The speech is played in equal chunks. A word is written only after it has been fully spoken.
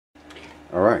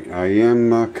Alright, I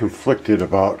am conflicted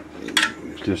about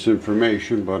this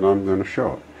information, but I'm going to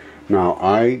show it. Now,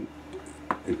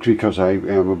 because I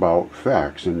am about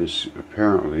facts, and this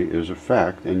apparently is a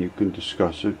fact, and you can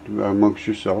discuss it amongst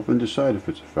yourself and decide if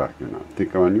it's a fact or not.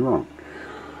 Think on your own.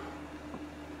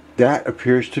 That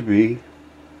appears to be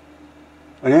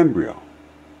an embryo.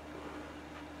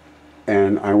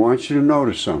 And I want you to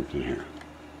notice something here.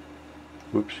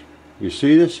 Whoops. You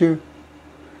see this here?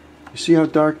 You see how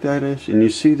dark that is? And you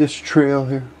see this trail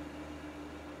here?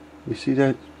 You see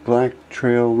that black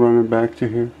trail running back to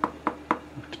here?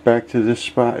 It's back to this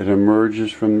spot. It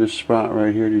emerges from this spot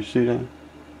right here. Do you see that?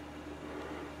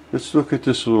 Let's look at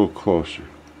this a little closer.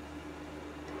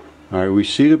 Alright, we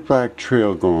see the black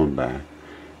trail going back.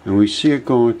 And we see it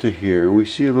going to here. And we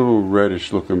see a little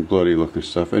reddish looking, bloody looking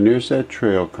stuff. And there's that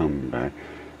trail coming back.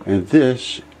 And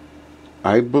this,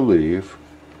 I believe,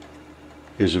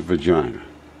 is a vagina.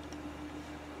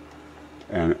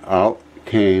 And out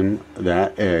came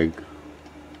that egg,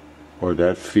 or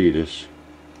that fetus,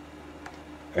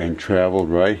 and traveled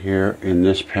right here in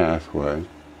this pathway.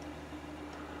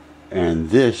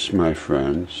 And this, my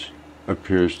friends,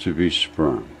 appears to be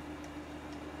sperm.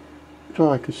 That's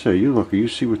all I can say. You look, you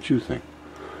see what you think.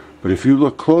 But if you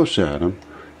look close at them,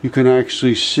 you can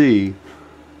actually see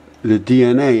the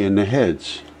DNA in the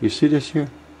heads. You see this here?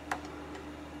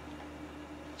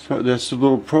 So that's the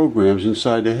little programs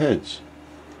inside the heads.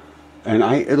 And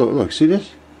look, see this?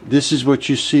 This is what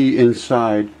you see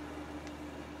inside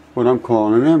what I'm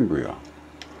calling an embryo.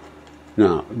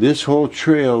 Now, this whole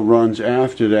trail runs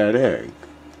after that egg.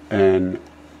 And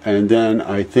then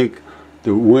I think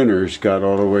the winners got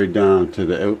all the way down to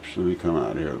the, oops, let me come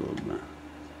out here a little bit.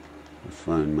 I'll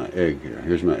find my egg here.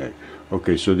 Here's my egg.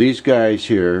 Okay, so these guys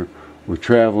here were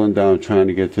traveling down trying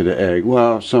to get to the egg.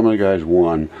 Well, some of the guys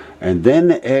won. And then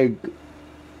the egg,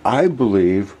 I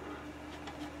believe,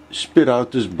 spit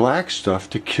out this black stuff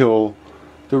to kill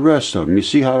the rest of them. You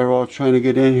see how they're all trying to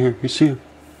get in here? You see them?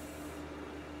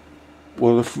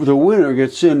 Well, if the winner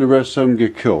gets in, the rest of them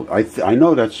get killed. I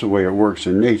know that's the way it works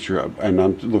in nature, and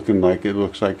I'm looking like it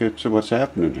looks like it's what's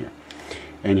happening here.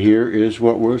 And here is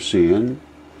what we're seeing,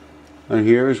 and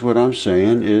here is what I'm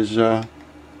saying is the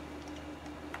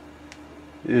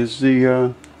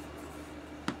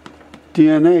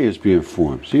DNA is being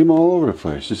formed. See them all over the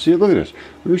place. You see, look at this.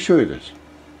 Let me show you this.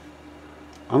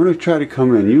 I'm going to try to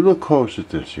come in. You look close at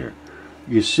this here.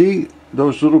 You see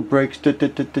those little breaks?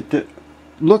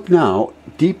 Look now,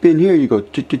 deep in here you go.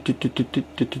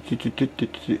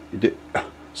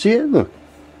 See it? Look.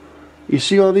 You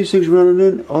see all these things running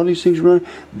in? All these things running?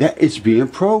 That it's being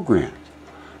programmed.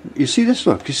 You see this?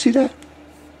 Look. You see that?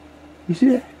 You see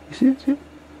that? You see that? See it?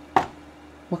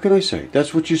 What can I say?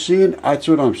 That's what you're seeing? That's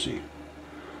what I'm seeing.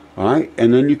 Alright?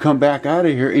 And then you come back out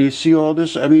of here and you see all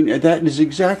this. I mean, that is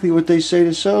exactly what they say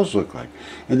the cells look like.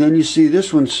 And then you see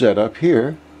this one set up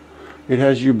here. It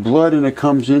has your blood and it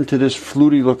comes into this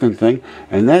fluty looking thing.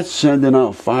 And that's sending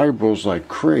out fibrils like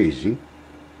crazy.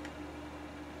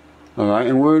 Alright?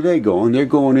 And where are they going? They're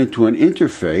going into an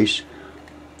interface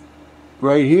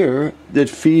right here that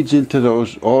feeds into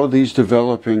all these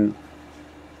developing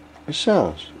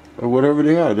cells. Or whatever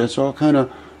they are. That's all kind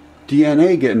of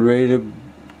DNA getting ready to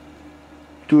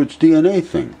do its DNA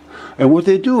thing. And what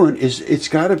they're doing is it's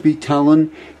got to be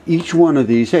telling each one of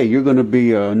these, hey, you're going to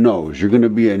be a nose, you're going to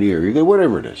be an ear, you're going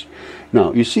whatever it is.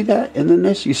 Now, you see that? And then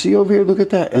this, you see over here, look at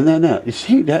that, and then that. You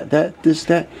see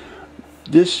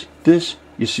this,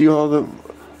 you see all the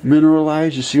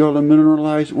mineralized, you see all the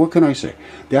mineralized? What can I say?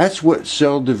 That's what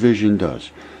cell division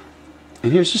does.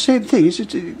 And here's the same thing.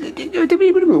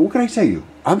 What can I say to you?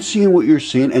 I'm seeing what you're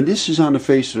seeing, and this is on the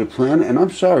face of the planet, and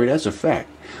I'm sorry, that's a fact.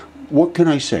 What can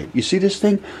I say? You see this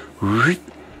thing? I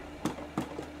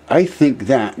think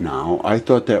that now, I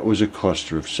thought that was a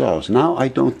cluster of cells. Now I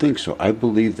don't think so. I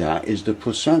believe that is the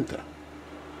placenta.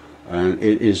 And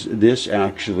it is this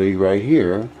actually right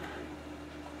here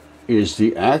is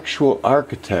the actual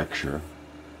architecture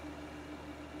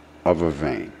of a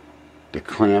vein. The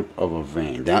clamp of a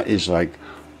vein. That is like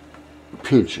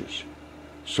pinches.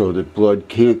 So that blood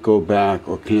can't go back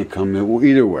or can't come in. Well,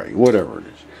 either way, whatever it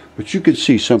is. But you can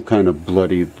see some kind of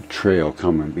bloody trail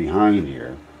coming behind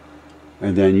here.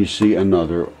 And then you see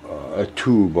another, a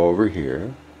tube over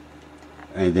here.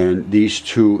 And then these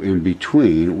two in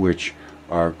between, which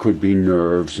could be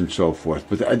nerves and so forth.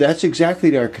 But that's exactly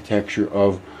the architecture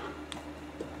of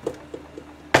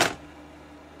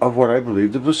what I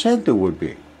believe the placenta would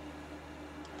be.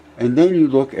 And then you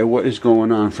look at what is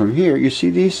going on from here. You see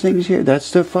these things here?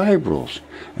 That's the fibrils.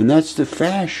 And that's the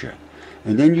fascia.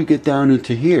 And then you get down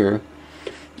into here,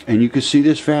 and you can see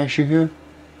this fascia here.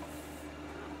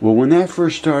 Well, when that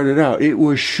first started out, it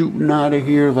was shooting out of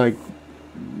here like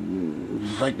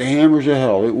the hammers of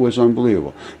hell. It was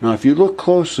unbelievable. Now, if you look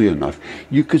closely enough,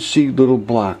 you could see little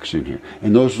blocks in here.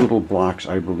 And those little blocks,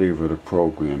 I believe, are the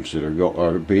programs that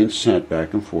are being sent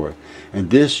back and forth. And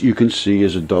this, you can see,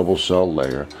 is a double cell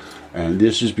layer. And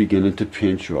this is beginning to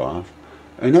pinch off.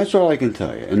 And that's all I can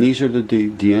tell you. And these are the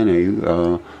DNA,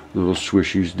 little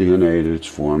swishies DNA that's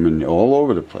forming all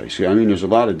over the place. I mean, there's a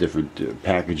lot of different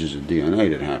packages of DNA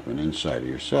that happen inside of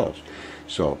your cells.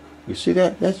 So, you see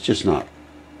that? That's just not...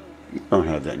 You don't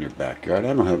have that in your backyard.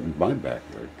 I don't have it in my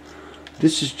backyard.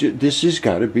 This has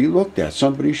got to be looked at.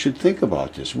 Somebody should think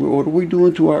about this. What are we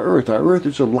doing to our Earth? Our Earth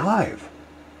is alive.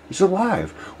 It's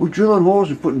alive. We're drilling holes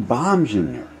and putting bombs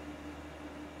in there.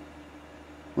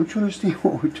 Don't you understand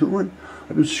what we're doing?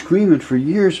 I've been screaming for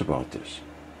years about this.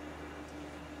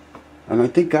 And I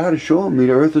think God is showing me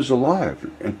the Earth is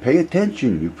alive. And pay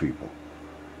attention, you people.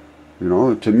 You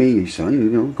know, to me, he's saying, you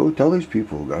know, go tell these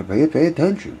people, God, pay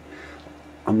attention.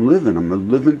 I'm living. I'm a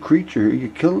living creature here. You're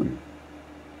killing me.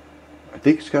 I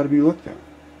think it's got to be looked at.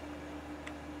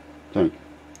 Thank you.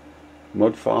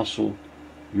 Mud Fossil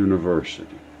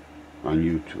University on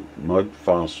YouTube. Mud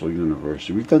Fossil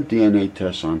University. We've done DNA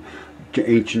tests on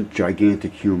ancient,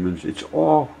 gigantic humans. It's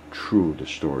all true, the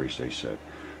stories they said.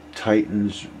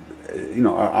 Titans. You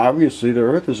know, obviously the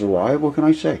Earth is alive. What can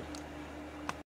I say?